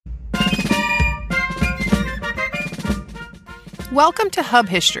Welcome to Hub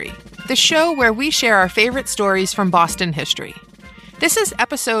History, the show where we share our favorite stories from Boston history. This is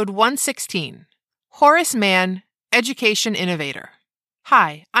episode 116, Horace Mann, Education Innovator.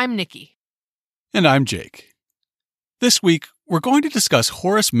 Hi, I'm Nikki. And I'm Jake. This week, we're going to discuss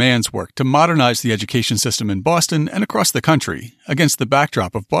Horace Mann's work to modernize the education system in Boston and across the country against the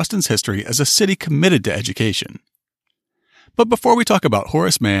backdrop of Boston's history as a city committed to education. But before we talk about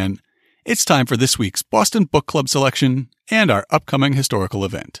Horace Mann, it's time for this week's Boston Book Club selection and our upcoming historical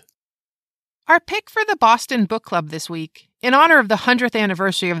event. Our pick for the Boston Book Club this week, in honor of the 100th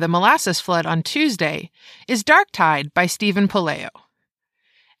anniversary of the Molasses Flood on Tuesday, is Dark Tide by Stephen Puleo.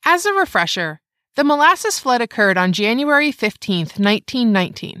 As a refresher, the Molasses Flood occurred on January 15,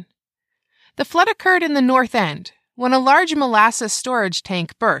 1919. The flood occurred in the North End when a large molasses storage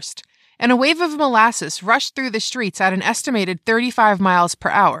tank burst, and a wave of molasses rushed through the streets at an estimated 35 miles per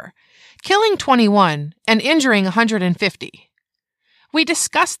hour, killing 21 and injuring 150. We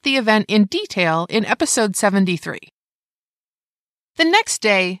discussed the event in detail in episode 73. The next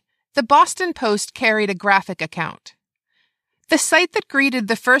day, the Boston Post carried a graphic account. The sight that greeted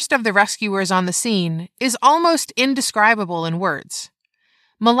the first of the rescuers on the scene is almost indescribable in words.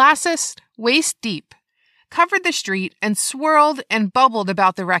 Molasses, waist deep, covered the street and swirled and bubbled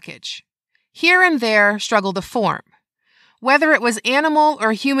about the wreckage. Here and there struggled a form. Whether it was animal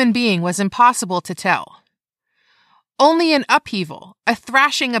or human being was impossible to tell. Only an upheaval, a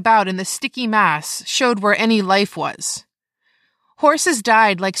thrashing about in the sticky mass, showed where any life was. Horses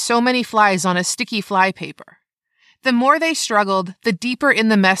died like so many flies on a sticky flypaper. The more they struggled, the deeper in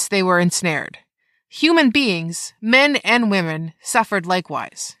the mess they were ensnared. Human beings, men and women, suffered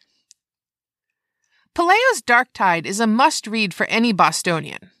likewise. Puleo's Dark Tide is a must-read for any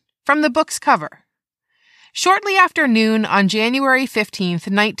Bostonian. From the book's cover. Shortly after noon on January 15,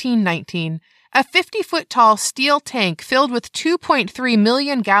 1919, a 50-foot-tall steel tank filled with 2.3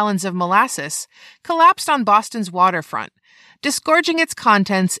 million gallons of molasses collapsed on Boston's waterfront, disgorging its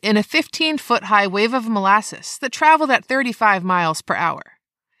contents in a 15-foot-high wave of molasses that traveled at 35 miles per hour.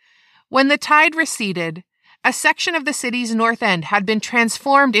 When the tide receded, a section of the city's north end had been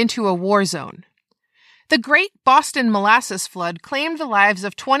transformed into a war zone. The Great Boston Molasses Flood claimed the lives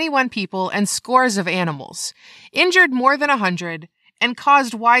of 21 people and scores of animals, injured more than 100, and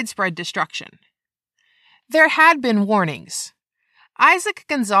caused widespread destruction. There had been warnings. Isaac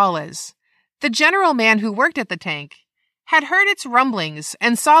Gonzalez, the general man who worked at the tank, had heard its rumblings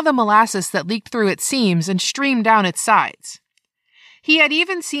and saw the molasses that leaked through its seams and streamed down its sides. He had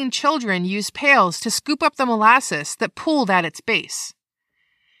even seen children use pails to scoop up the molasses that pooled at its base.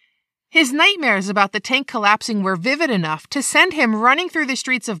 His nightmares about the tank collapsing were vivid enough to send him running through the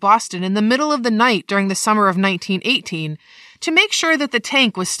streets of Boston in the middle of the night during the summer of 1918 to make sure that the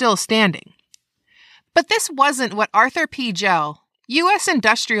tank was still standing. But this wasn't what Arthur P. Gell, U.S.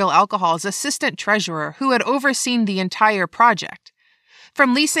 Industrial Alcohol's assistant treasurer who had overseen the entire project,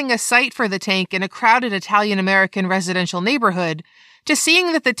 from leasing a site for the tank in a crowded Italian-American residential neighborhood to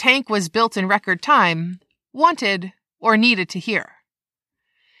seeing that the tank was built in record time, wanted or needed to hear.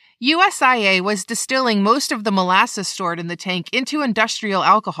 USIA was distilling most of the molasses stored in the tank into industrial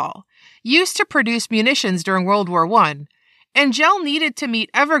alcohol, used to produce munitions during World War I, and Gell needed to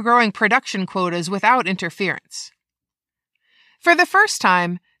meet ever-growing production quotas without interference. For the first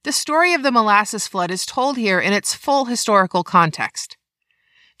time, the story of the Molasses Flood is told here in its full historical context.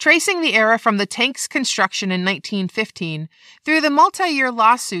 Tracing the era from the tank's construction in 1915 through the multi-year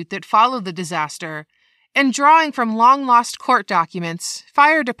lawsuit that followed the disaster, and drawing from long-lost court documents,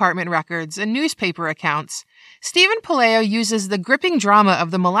 fire department records, and newspaper accounts, Stephen Puleo uses the gripping drama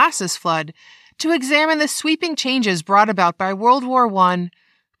of the Molasses Flood to examine the sweeping changes brought about by World War I,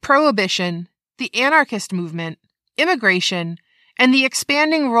 Prohibition, the anarchist movement, immigration, and the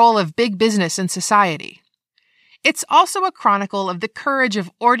expanding role of big business in society. It's also a chronicle of the courage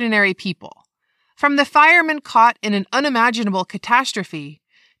of ordinary people, from the fireman caught in an unimaginable catastrophe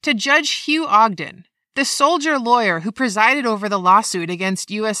to Judge Hugh Ogden, the soldier lawyer who presided over the lawsuit against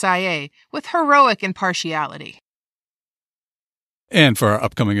USIA with heroic impartiality. And for our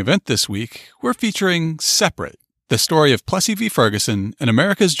upcoming event this week, we're featuring Separate, the story of Plessy v. Ferguson and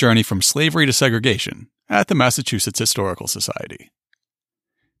America's journey from slavery to segregation at the Massachusetts Historical Society.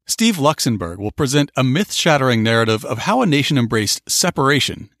 Steve Luxenberg will present a myth-shattering narrative of how a nation embraced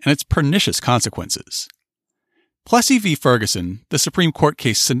separation and its pernicious consequences. Plessy v. Ferguson, the Supreme Court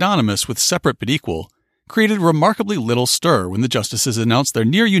case synonymous with separate but equal, created remarkably little stir when the justices announced their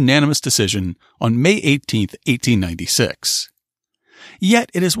near-unanimous decision on May 18, 1896. Yet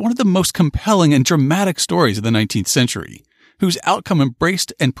it is one of the most compelling and dramatic stories of the 19th century, whose outcome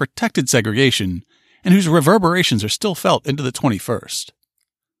embraced and protected segregation and whose reverberations are still felt into the 21st.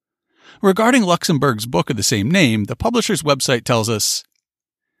 Regarding Luxemburg's book of the same name, the publisher's website tells us,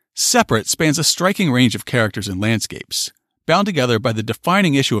 Separate spans a striking range of characters and landscapes, bound together by the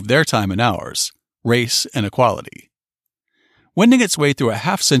defining issue of their time and ours, race and equality. Wending its way through a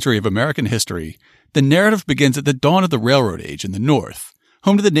half-century of American history, the narrative begins at the dawn of the railroad age in the North,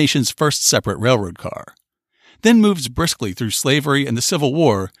 home to the nation's first separate railroad car, then moves briskly through slavery and the Civil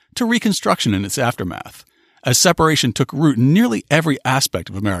War to Reconstruction in its aftermath, as separation took root in nearly every aspect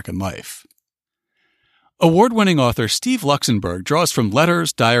of American life. Award-winning author Steve Luxenberg draws from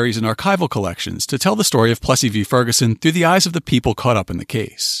letters, diaries, and archival collections to tell the story of Plessy v. Ferguson through the eyes of the people caught up in the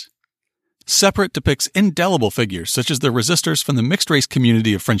case. Separate depicts indelible figures such as the resistors from the mixed-race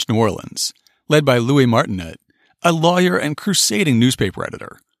community of French New Orleans, led by Louis Martinet, a lawyer and crusading newspaper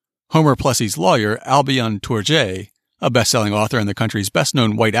editor, Homer Plessy's lawyer, Albion Tourget, a best-selling author and the country's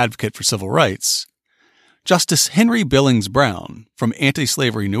best-known white advocate for civil rights, Justice Henry Billings Brown from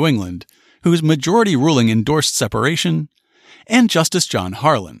anti-slavery New England, whose majority ruling endorsed separation, and Justice John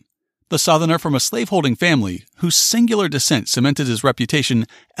Harlan, the Southerner from a slaveholding family whose singular dissent cemented his reputation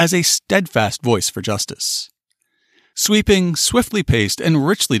as a steadfast voice for justice. Sweeping, swiftly paced, and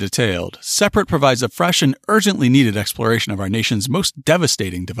richly detailed, Separate provides a fresh and urgently needed exploration of our nation's most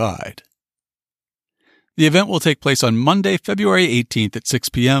devastating divide. The event will take place on Monday, February 18th at 6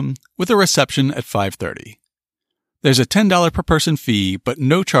 p.m., with a reception at 5:30. There's a $10 per person fee, but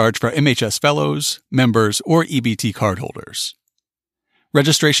no charge for MHS fellows, members, or EBT cardholders.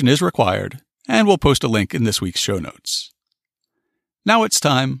 Registration is required, and we'll post a link in this week's show notes. Now it's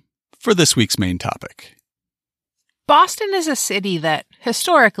time for this week's main topic. Boston is a city that,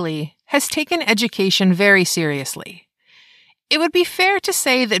 historically, has taken education very seriously. It would be fair to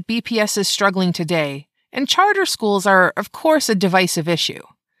say that BPS is struggling today, and charter schools are, of course, a divisive issue.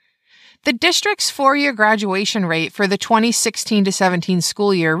 The district's four-year graduation rate for the 2016-17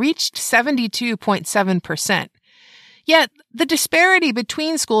 school year reached 72.7%. Yet, the disparity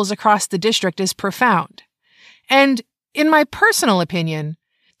between schools across the district is profound. And, in my personal opinion,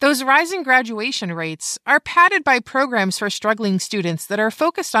 those rising graduation rates are padded by programs for struggling students that are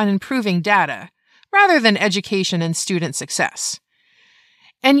focused on improving data, rather than education and student success.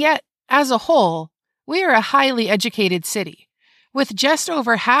 And yet, as a whole, we are a highly educated city, with just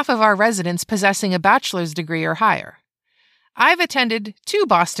over half of our residents possessing a bachelor's degree or higher. I've attended 2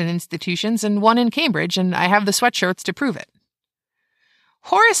 Boston institutions and 1 in Cambridge, and I have the sweatshirts to prove it.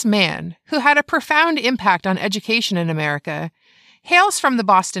 Horace Mann, who had a profound impact on education in America, hails from the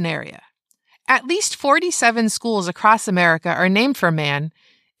Boston area. At least 47 schools across America are named for Mann,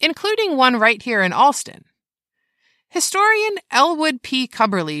 including one right here in Allston. Historian Elwood P.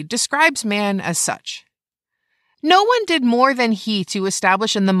 Cubberley describes Mann as such. No one did more than he to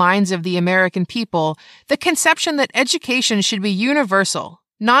establish in the minds of the American people the conception that education should be universal,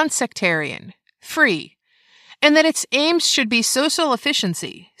 non-sectarian, free, and that its aims should be social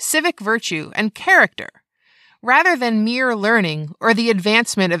efficiency, civic virtue, and character, rather than mere learning or the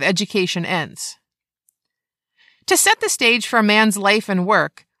advancement of education ends. To set the stage for Mann's life and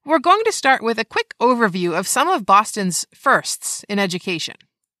work, we're going to start with a quick overview of some of Boston's firsts in education.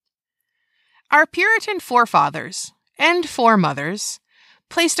 Our Puritan forefathers, and foremothers,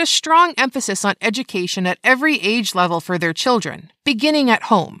 placed a strong emphasis on education at every age level for their children, beginning at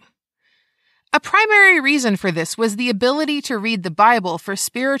home. A primary reason for this was the ability to read the Bible for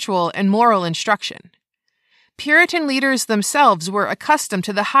spiritual and moral instruction. Puritan leaders themselves were accustomed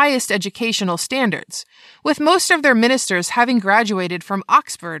to the highest educational standards, with most of their ministers having graduated from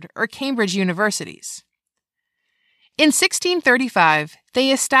Oxford or Cambridge universities. In 1635,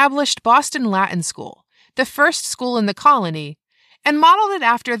 they established Boston Latin School, the first school in the colony, and modeled it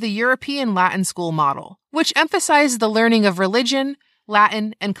after the European Latin School model, which emphasized the learning of religion,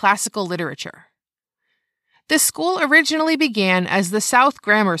 Latin, and classical literature. The school originally began as the South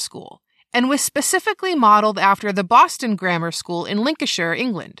Grammar School, and was specifically modeled after the Boston Grammar School in Lincolnshire,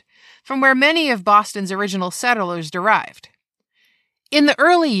 England, from where many of Boston's original settlers derived. In the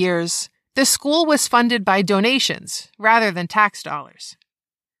early years, the school was funded by donations rather than tax dollars.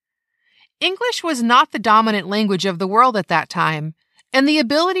 English was not the dominant language of the world at that time, and the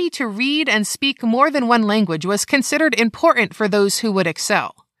ability to read and speak more than one language was considered important for those who would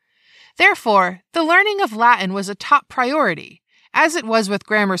excel. Therefore, the learning of Latin was a top priority, as it was with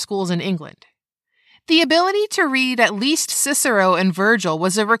grammar schools in England. The ability to read at least Cicero and Virgil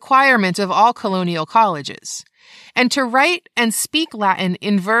was a requirement of all colonial colleges, and to write and speak Latin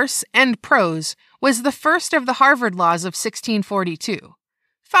in verse and prose was the first of the Harvard Laws of 1642,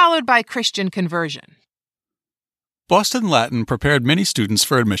 followed by Christian conversion. Boston Latin prepared many students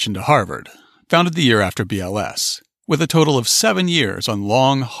for admission to Harvard, founded the year after BLS, with a total of 7 years on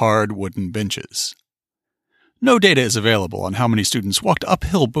long, hard wooden benches. No data is available on how many students walked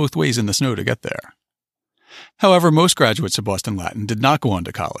uphill both ways in the snow to get there. However, most graduates of Boston Latin did not go on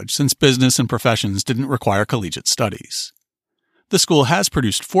to college since business and professions didn't require collegiate studies. The school has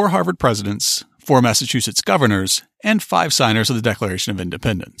produced 4 Harvard presidents, 4 Massachusetts governors, and 5 signers of the Declaration of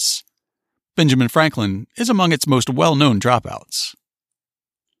Independence. Benjamin Franklin is among its most well-known dropouts.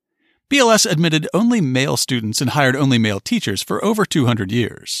 BLS admitted only male students and hired only male teachers for over 200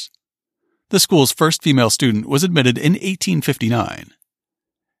 years. The school's first female student was admitted in 1859.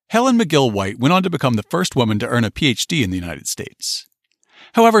 Helen McGill White went on to become the first woman to earn a PhD in the United States.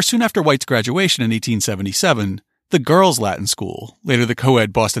 However, soon after White's graduation in 1877, the Girls' Latin School, later the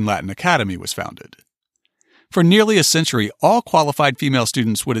co-ed Boston Latin Academy, was founded. For nearly a century, all qualified female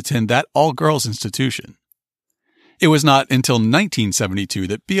students would attend that all-girls institution. It was not until 1972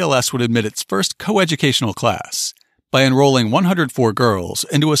 that BLS would admit its first coeducational class by enrolling 104 girls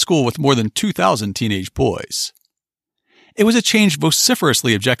into a school with more than 2,000 teenage boys. It was a change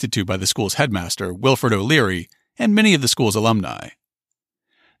vociferously objected to by the school's headmaster, Wilfred O'Leary, and many of the school's alumni.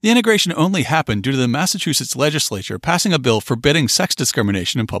 The integration only happened due to the Massachusetts legislature passing a bill forbidding sex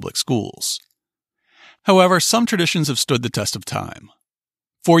discrimination in public schools. However, some traditions have stood the test of time.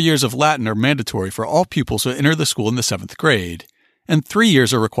 4 years of Latin are mandatory for all pupils who enter the school in the 7th grade, and 3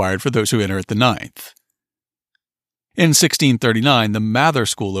 years are required for those who enter at the 9th. In 1639, the Mather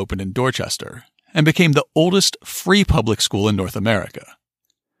School opened in Dorchester and became the oldest free public school in North America.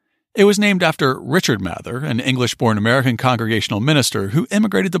 It was named after Richard Mather, an English-born American Congregational minister who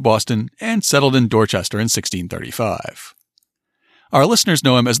immigrated to Boston and settled in Dorchester in 1635. Our listeners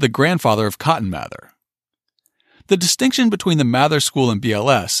know him as the grandfather of Cotton Mather. The distinction between the Mather School and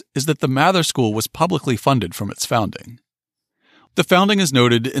BLS is that the Mather School was publicly funded from its founding. The founding is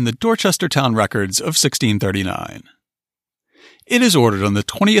noted in the Dorchester Town Records of 1639. It is ordered on the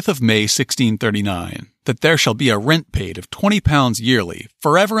 20th of May, 1639, that there shall be a rent paid of £20 yearly,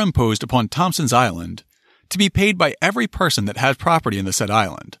 forever imposed upon Thompson's Island, to be paid by every person that has property in the said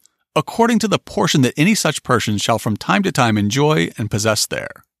island, according to the portion that any such person shall from time to time enjoy and possess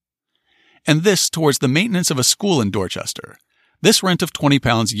there. And this towards the maintenance of a school in Dorchester, this rent of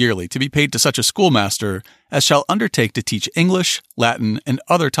 £20 yearly to be paid to such a schoolmaster as shall undertake to teach English, Latin, and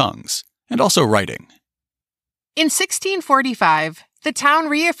other tongues, and also writing. In 1645, the town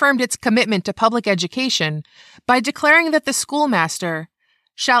reaffirmed its commitment to public education by declaring that the schoolmaster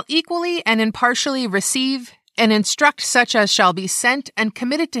shall equally and impartially receive and instruct such as shall be sent and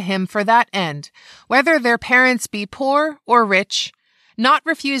committed to him for that end, whether their parents be poor or rich, not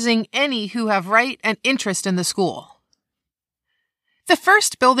refusing any who have right and interest in the school. The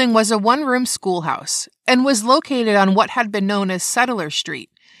first building was a one-room schoolhouse and was located on what had been known as Settler Street,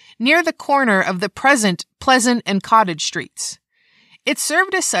 near the corner of the present Pleasant and Cottage Streets. It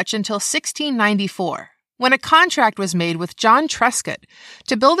served as such until 1694, when a contract was made with John Trescott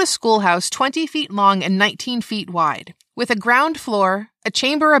to build a schoolhouse 20 feet long and 19 feet wide, with a ground floor, a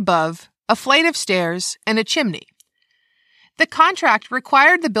chamber above, a flight of stairs, and a chimney. The contract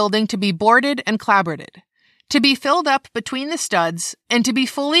required the building to be boarded and clapboarded, to be filled up between the studs, and to be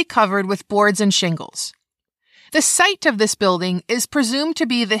fully covered with boards and shingles. The site of this building is presumed to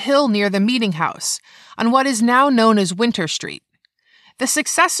be the hill near the meeting house, on what is now known as Winter Street. The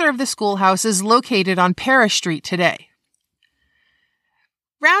successor of the schoolhouse is located on Parish Street today.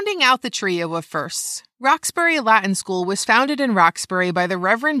 Rounding out the trio of firsts, Roxbury Latin School was founded in Roxbury by the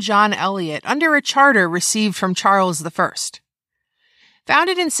Reverend John Eliot under a charter received from Charles I.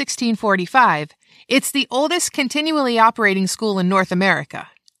 Founded in 1645, it's the oldest continually operating school in North America.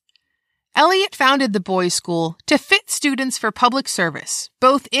 Eliot founded the boys' school to fit students for public service,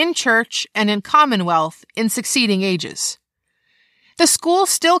 both in church and in Commonwealth, in succeeding ages. The school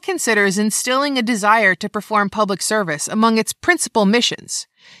still considers instilling a desire to perform public service among its principal missions,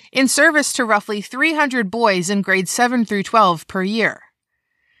 in service to roughly 300 boys in grades 7 through 12 per year.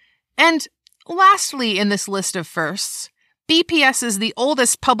 And lastly in this list of firsts, BPS is the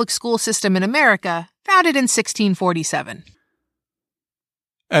oldest public school system in America, founded in 1647.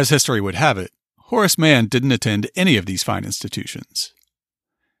 As history would have it, Horace Mann didn't attend any of these fine institutions.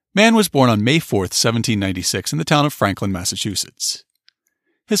 Mann was born on May 4, 1796, in the town of Franklin, Massachusetts.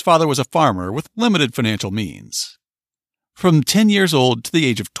 His father was a farmer with limited financial means. From 10 years old to the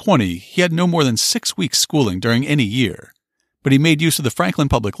age of 20, he had no more than 6 weeks schooling during any year, but he made use of the Franklin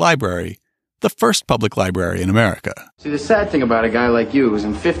Public Library, the first public library in America. See, the sad thing about a guy like you is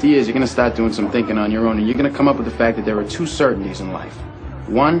in 50 years you're going to start doing some thinking on your own, and you're going to come up with the fact that there are 2 certainties in life.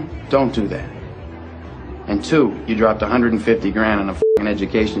 1, don't do that. And two, you dropped 150 grand on a f***ing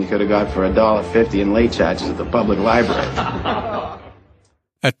education you could have got for $1.50 in late charges at the public library.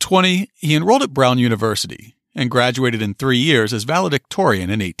 At 20, he enrolled at Brown University and graduated in 3 years as valedictorian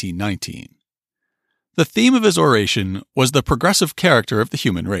in 1819. The theme of his oration was the progressive character of the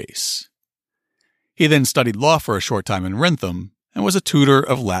human race. He then studied law for a short time in Wrentham and was a tutor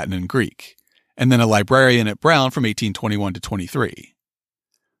of Latin and Greek, and then a librarian at Brown from 1821 to 23.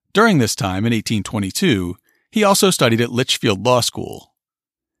 During this time, in 1822, he also studied at Litchfield Law School.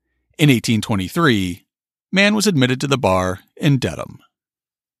 In 1823, Mann was admitted to the bar in Dedham.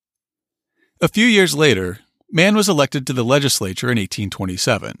 A few years later, Mann was elected to the legislature in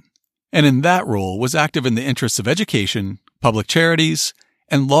 1827, and in that role was active in the interests of education, public charities,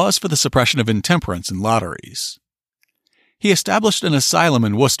 and laws for the suppression of intemperance and lotteries. He established an asylum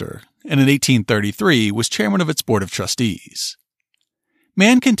in Worcester, and in 1833 was chairman of its board of trustees.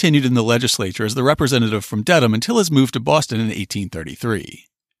 Mann continued in the legislature as the representative from Dedham until his move to Boston in 1833.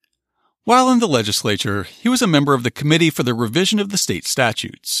 While in the legislature, he was a member of the Committee for the Revision of the State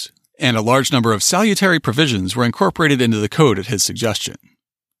Statutes, and a large number of salutary provisions were incorporated into the code at his suggestion.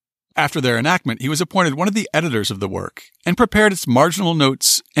 After their enactment, he was appointed one of the editors of the work and prepared its marginal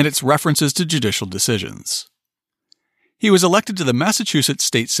notes and its references to judicial decisions. He was elected to the Massachusetts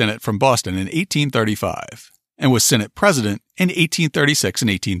State Senate from Boston in 1835 and was Senate President in 1836 and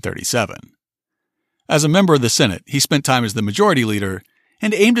 1837. As a member of the Senate, he spent time as the Majority Leader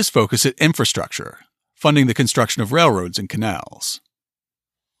and aimed his focus at infrastructure, funding the construction of railroads and canals.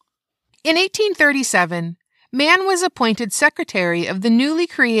 In 1837, Mann was appointed secretary of the newly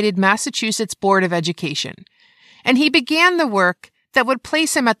created Massachusetts Board of Education, and he began the work that would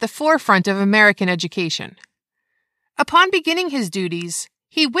place him at the forefront of American education. Upon beginning his duties,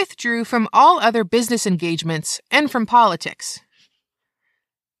 he withdrew from all other business engagements and from politics.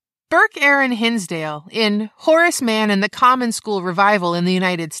 Burke Aaron Hinsdale, in Horace Mann and the Common School Revival in the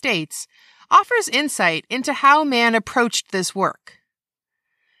United States, offers insight into how Mann approached this work.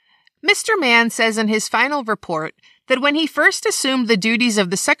 Mr. Mann says in his final report that when he first assumed the duties of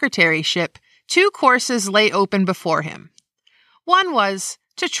the secretaryship, 2 courses lay open before him. One was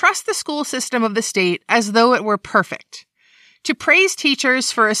to trust the school system of the state as though it were perfect, to praise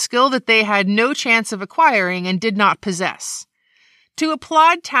teachers for a skill that they had no chance of acquiring and did not possess, to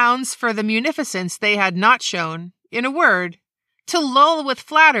applaud towns for the munificence they had not shown, in a word, to lull with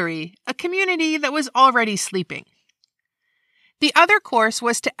flattery a community that was already sleeping. The other course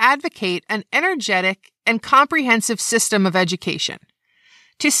was to advocate an energetic and comprehensive system of education,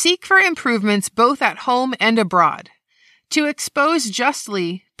 to seek for improvements both at home and abroad, to expose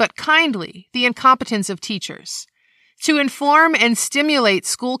justly but kindly the incompetence of teachers, to inform and stimulate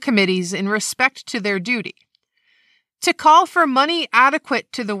school committees in respect to their duty, to call for money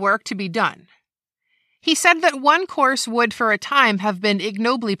adequate to the work to be done. He said that one course would for a time have been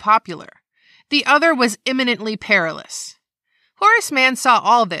ignobly popular, the other was imminently perilous. Horace Mann saw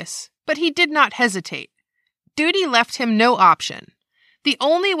all this, but he did not hesitate. Duty left him no option. The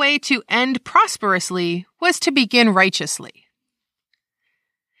only way to end prosperously was to begin righteously.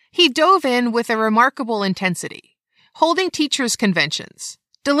 He dove in with a remarkable intensity, holding teachers' conventions,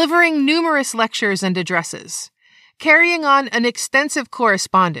 delivering numerous lectures and addresses, carrying on an extensive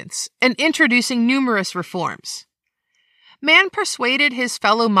correspondence, and introducing numerous reforms. Mann persuaded his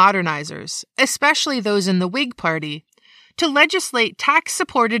fellow modernizers, especially those in the Whig Party, to legislate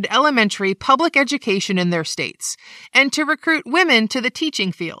tax-supported elementary public education in their states, and to recruit women to the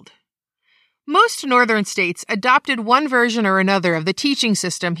teaching field. Most northern states adopted one version or another of the teaching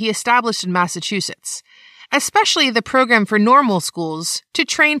system he established in Massachusetts, especially the program for normal schools to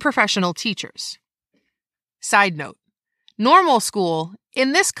train professional teachers. Side note, normal school,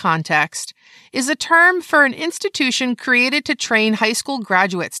 in this context, is a term for an institution created to train high school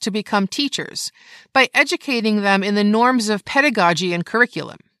graduates to become teachers by educating them in the norms of pedagogy and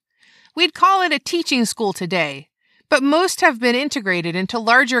curriculum. We'd call it a teaching school today, but most have been integrated into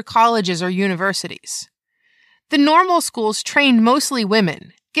larger colleges or universities. The normal schools trained mostly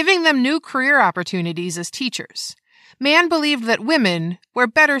women, giving them new career opportunities as teachers. Mann believed that women were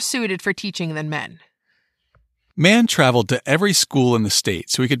better suited for teaching than men. Mann traveled to every school in the state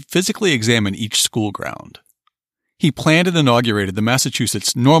so he could physically examine each school ground. He planned and inaugurated the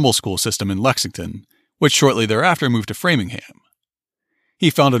Massachusetts normal school system in Lexington, which shortly thereafter moved to Framingham. He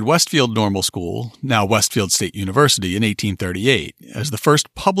founded Westfield Normal School, now Westfield State University, in 1838 as the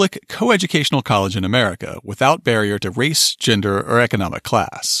first public coeducational college in America without barrier to race, gender, or economic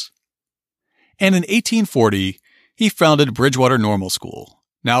class. And in 1840, he founded Bridgewater Normal School,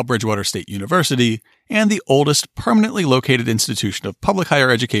 now Bridgewater State University, and the oldest permanently located institution of public higher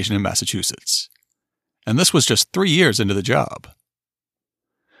education in Massachusetts. and this was just 3 years into the job.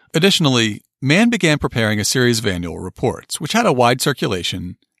 Additionally, Mann began preparing a series of annual reports, which had a wide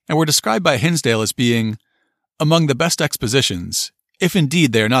circulation and were described by Hinsdale as being among the best expositions, if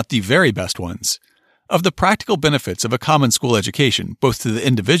indeed they are not the very best ones, of the practical benefits of a common school education both to the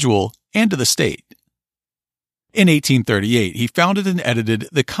individual and to the state. In 1838, he founded and edited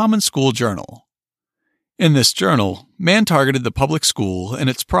the Common School Journal. In this journal, Mann targeted the public school and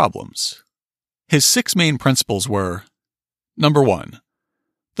its problems. His 6 main principles were: Number 1.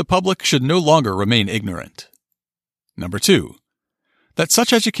 The public should no longer remain ignorant. Number 2. That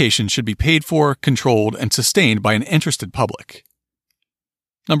such education should be paid for, controlled, and sustained by an interested public.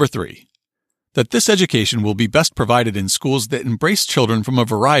 Number 3. That this education will be best provided in schools that embrace children from a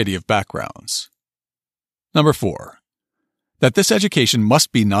variety of backgrounds. Number 4. That this education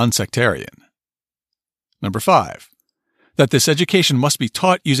must be non-sectarian. Number 5. That this education must be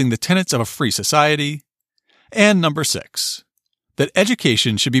taught using the tenets of a free society. And number 6. That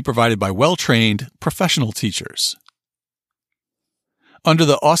education should be provided by well-trained, professional teachers. Under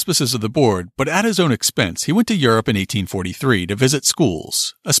the auspices of the board, but at his own expense, he went to Europe in 1843 to visit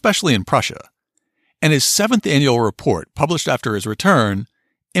schools, especially in Prussia, and his 7th annual report, published after his return,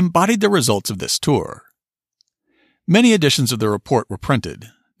 embodied the results of this tour. Many editions of the report were printed,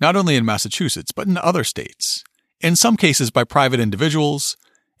 not only in Massachusetts but in other states, in some cases by private individuals,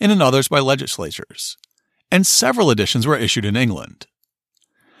 and in others by legislatures, and several editions were issued in England.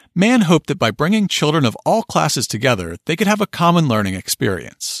 Mann hoped that by bringing children of all classes together, they could have a common learning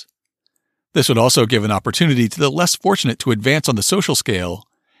experience. This would also give an opportunity to the less fortunate to advance on the social scale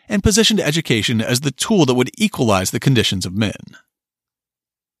and positioned education as the tool that would equalize the conditions of men.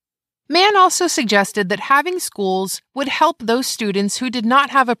 Mann also suggested that having schools would help those students who did not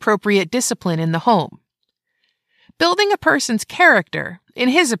have appropriate discipline in the home. Building a person's character, in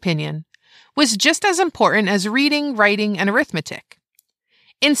his opinion, was just as important as reading, writing, and arithmetic.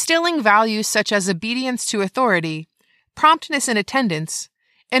 Instilling values such as obedience to authority, promptness in attendance,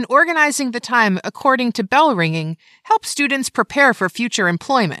 and organizing the time according to bell ringing help students prepare for future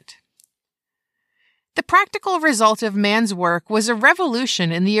employment. The practical result of Mann's work was a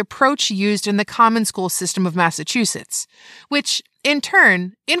revolution in the approach used in the common school system of Massachusetts, which, in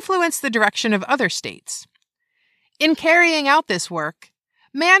turn, influenced the direction of other states. In carrying out this work,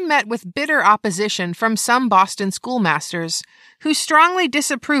 Mann met with bitter opposition from some Boston schoolmasters who strongly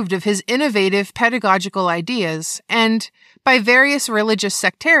disapproved of his innovative pedagogical ideas and by various religious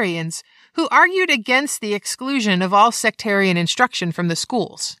sectarians who argued against the exclusion of all sectarian instruction from the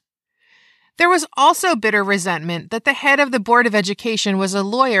schools. There was also bitter resentment that the head of the Board of Education was a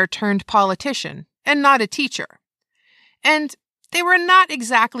lawyer turned politician and not a teacher. And they were not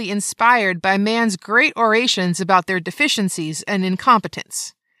exactly inspired by Mann's great orations about their deficiencies and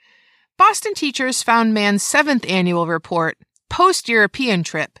incompetence. Boston teachers found Mann's 7th annual report, Post-European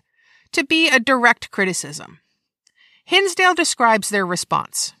Trip, to be a direct criticism. Hinsdale describes their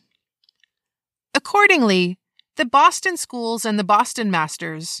response. Accordingly, the Boston schools and the Boston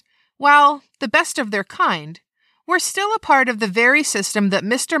masters, while the best of their kind, were still a part of the very system that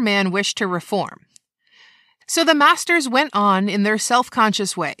Mr. Mann wished to reform. So the masters went on in their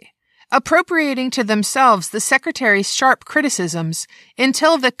self-conscious way, appropriating to themselves the secretary's sharp criticisms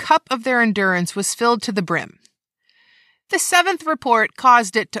until the cup of their endurance was filled to the brim. The 7th report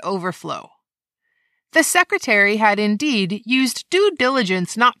caused it to overflow. The secretary had indeed used due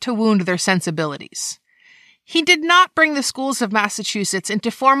diligence not to wound their sensibilities. He did not bring the schools of Massachusetts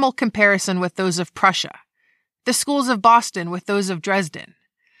into formal comparison with those of Prussia, the schools of Boston with those of Dresden.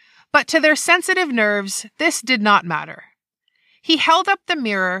 But to their sensitive nerves, this did not matter. He held up the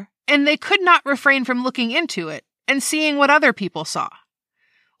mirror, and they could not refrain from looking into it and seeing what other people saw.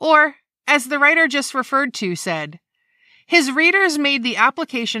 Or, as the writer just referred to said, his readers made the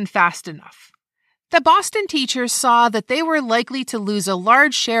application fast enough. The Boston teachers saw that they were likely to lose a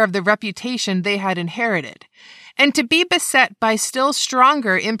large share of the reputation they had inherited, and to be beset by still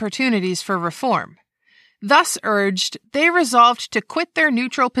stronger importunities for reform. Thus urged, they resolved to quit their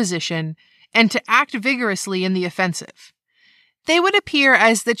neutral position and to act vigorously in the offensive. They would appear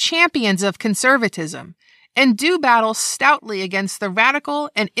as the champions of conservatism and do battle stoutly against the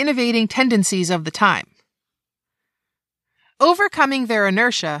radical and innovating tendencies of the time. Overcoming their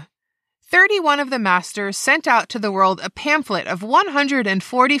inertia, 31 of the masters sent out to the world a pamphlet of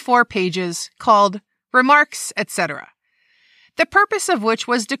 144 pages called Remarks, etc., the purpose of which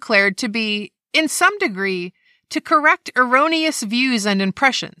was declared to be, in some degree, to correct erroneous views and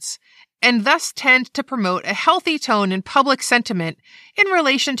impressions, and thus tend to promote a healthy tone in public sentiment in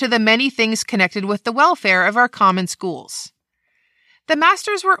relation to the many things connected with the welfare of our common schools. The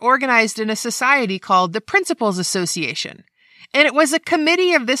masters were organized in a society called the Principals Association, and it was a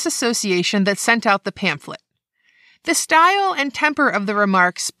committee of this association that sent out the pamphlet. The style and temper of the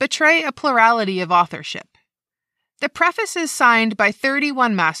remarks betray a plurality of authorship. The preface is signed by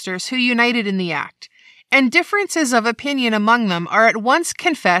 31 masters who united in the act, and differences of opinion among them are at once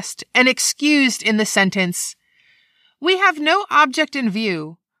confessed and excused in the sentence, "We have no object in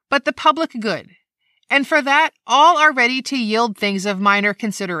view but the public good, and for that all are ready to yield things of minor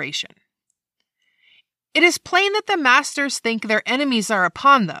consideration." It is plain that the masters think their enemies are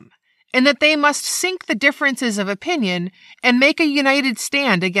upon them, and that they must sink the differences of opinion and make a united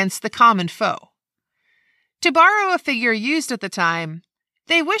stand against the common foe. To borrow a figure used at the time,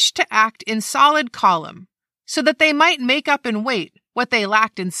 they wished to act in solid column, so that they might make up in weight what they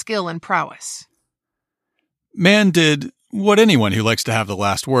lacked in skill and prowess. Mann did what anyone who likes to have the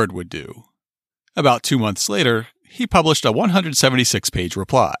last word would do. About 2 months later, he published a 176-page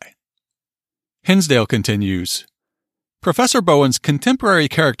reply. Hinsdale continues, Professor Bowen's contemporary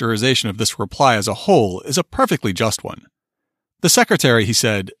characterization of this reply as a whole is a perfectly just one. The secretary, he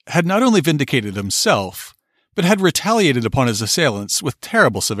said, had not only vindicated himself, but had retaliated upon his assailants with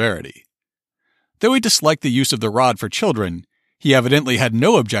terrible severity. Though he disliked the use of the rod for children, he evidently had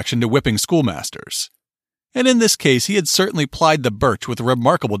no objection to whipping schoolmasters. And in this case he had certainly plied the birch with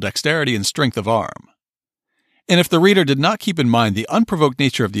remarkable dexterity and strength of arm. And if the reader did not keep in mind the unprovoked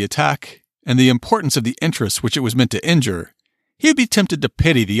nature of the attack, and the importance of the interests which it was meant to injure, he would be tempted to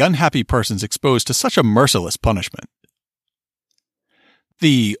pity the unhappy persons exposed to such a merciless punishment.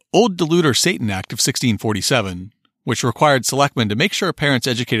 The Old Deluder Satan Act of 1647, which required selectmen to make sure parents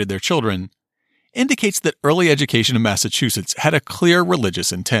educated their children, indicates that early education in Massachusetts had a clear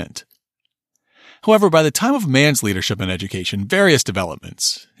religious intent. However, by the time of Mann's leadership in education, various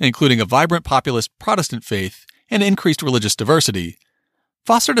developments, including a vibrant populist Protestant faith and increased religious diversity,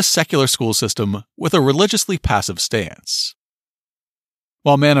 fostered a secular school system with a religiously passive stance.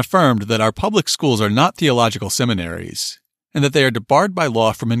 While Mann affirmed that our public schools are not theological seminaries, and that they are debarred by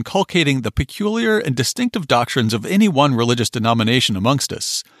law from inculcating the peculiar and distinctive doctrines of any one religious denomination amongst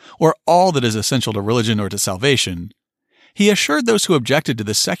us, or all that is essential to religion or to salvation, he assured those who objected to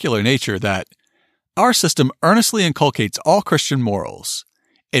this secular nature that our system earnestly inculcates all Christian morals.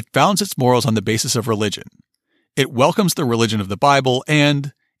 It founds its morals on the basis of religion. It welcomes the religion of the Bible,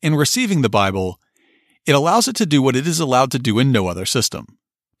 and, in receiving the Bible, it allows it to do what it is allowed to do in no other system,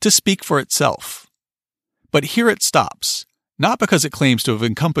 to speak for itself. But here it stops, not because it claims to have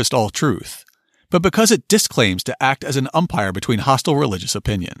encompassed all truth, but because it disclaims to act as an umpire between hostile religious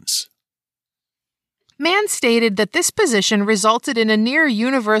opinions. Mann stated that this position resulted in a near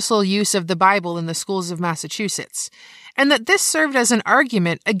universal use of the Bible in the schools of Massachusetts, and that this served as an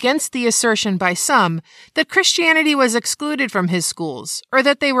argument against the assertion by some that Christianity was excluded from his schools, or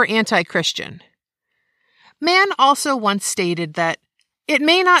that they were anti-Christian. Mann also once stated that it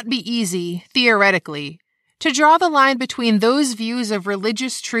may not be easy, theoretically, to draw the line between those views of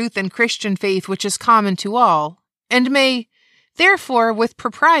religious truth and Christian faith which is common to all, and may, therefore, with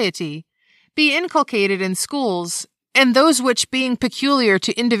propriety, be inculcated in schools, and those which, being peculiar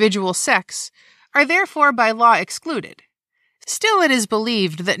to individual sects, are therefore by law excluded. Still, it is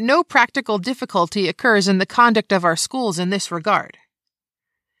believed that no practical difficulty occurs in the conduct of our schools in this regard.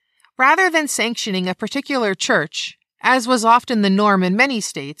 Rather than sanctioning a particular church, as was often the norm in many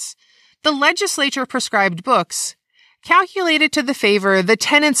states, the legislature prescribed books calculated to favor the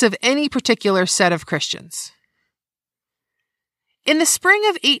tenets of any particular set of Christians. In the spring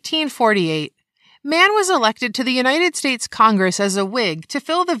of 1848, Mann was elected to the United States Congress as a Whig to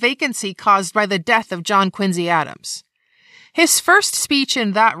fill the vacancy caused by the death of John Quincy Adams. His first speech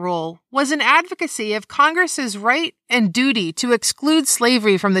in that role was an advocacy of Congress's right and duty to exclude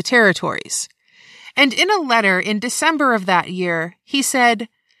slavery from the territories. And in a letter in December of that year, he said,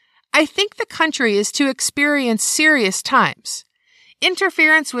 "I think the country is to experience serious times.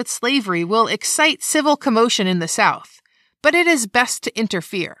 Interference with slavery will excite civil commotion in the South, but it is best to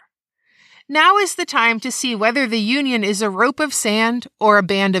interfere. Now is the time to see whether the Union is a rope of sand or a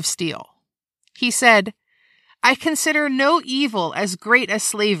band of steel." He said, "I consider no evil as great as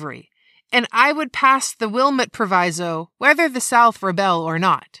slavery, and I would pass the Wilmot Proviso whether the South rebel or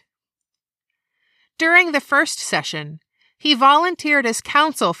not." During the first session, he volunteered as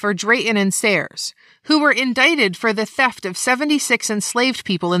counsel for Drayton and Sayers, who were indicted for the theft of 76 enslaved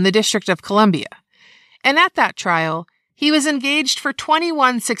people in the District of Columbia, and at that trial, he was engaged for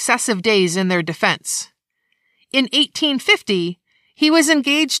 21 successive days in their defense. In 1850, he was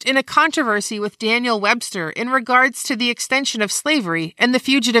engaged in a controversy with Daniel Webster in regards to the extension of slavery and the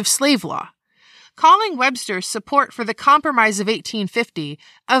fugitive slave law, calling Webster's support for the Compromise of 1850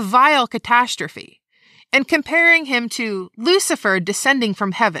 a vile catastrophe, and comparing him to Lucifer descending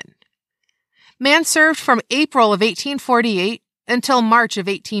from heaven. Mann served from April of 1848 until March of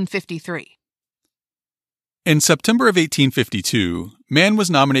 1853. In September of 1852, Mann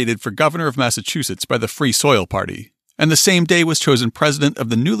was nominated for governor of Massachusetts by the Free Soil Party, and the same day was chosen president of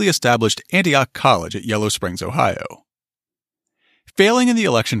the newly established Antioch College at Yellow Springs, Ohio. Failing in the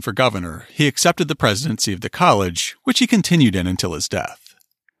election for governor, he accepted the presidency of the college, which he continued in until his death.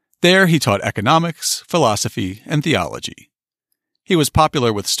 There he taught economics, philosophy, and theology. He was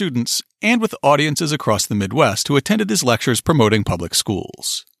popular with students and with audiences across the Midwest who attended his lectures promoting public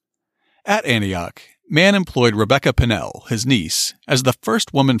schools. At Antioch, Mann employed Rebecca Pinnell, his niece, as the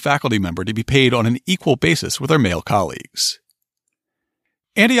first woman faculty member to be paid on an equal basis with her male colleagues.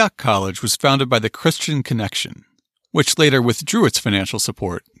 Antioch College was founded by the Christian Connection, which later withdrew its financial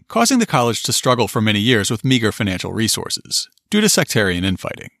support, causing the college to struggle for many years with meager financial resources, due to sectarian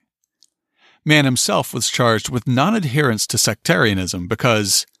infighting. Mann himself was charged with non-adherence to sectarianism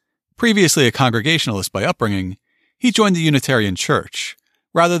because, previously a Congregationalist by upbringing, he joined the Unitarian Church,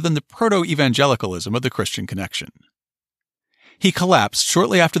 rather than the proto-evangelicalism of the Christian Connection. He collapsed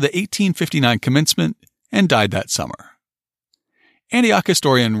shortly after the 1859 commencement and died that summer. Antioch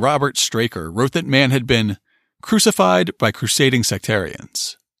historian Robert Straker wrote that Mann had been crucified by crusading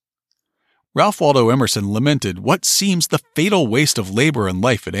sectarians. Ralph Waldo Emerson lamented what seems the fatal waste of labor and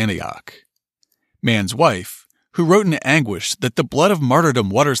life at Antioch. Mann's wife, who wrote in anguish that the blood of martyrdom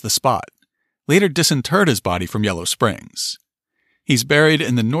waters the spot, later disinterred his body from Yellow Springs. He's buried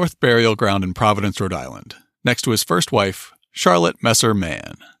in the North Burial Ground in Providence, Rhode Island, next to his first wife, Charlotte Messer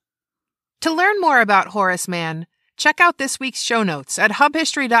Mann. To learn more about Horace Mann, check out this week's show notes at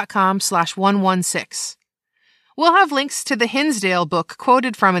hubhistory.com/116. We'll have links to the Hinsdale book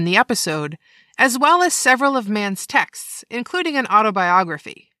quoted from in the episode, as well as several of Mann's texts, including an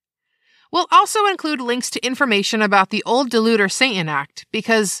autobiography. We'll also include links to information about the Old Deluder-Satan Act,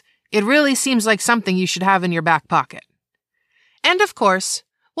 because it really seems like something you should have in your back pocket. And of course,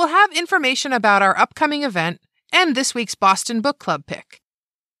 we'll have information about our upcoming event and this week's Boston Book Club pick.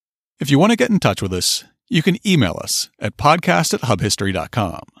 If you want to get in touch with us, you can email us at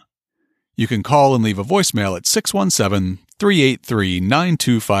podcast@hubhistory.com. You can call and leave a voicemail at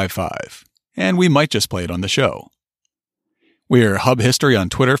 617-383-9255, and we might just play it on the show. We're Hub History on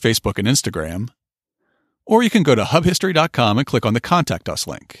Twitter, Facebook, and Instagram. Or you can go to hubhistory.com and click on the Contact Us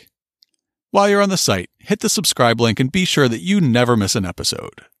link. While you're on the site, hit the subscribe link and be sure that you never miss an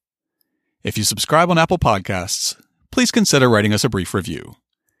episode. If you subscribe on Apple Podcasts, please consider writing us a brief review.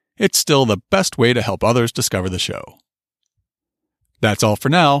 It's still the best way to help others discover the show. That's all for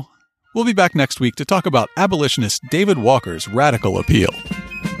now. We'll be back next week to talk about abolitionist David Walker's radical appeal.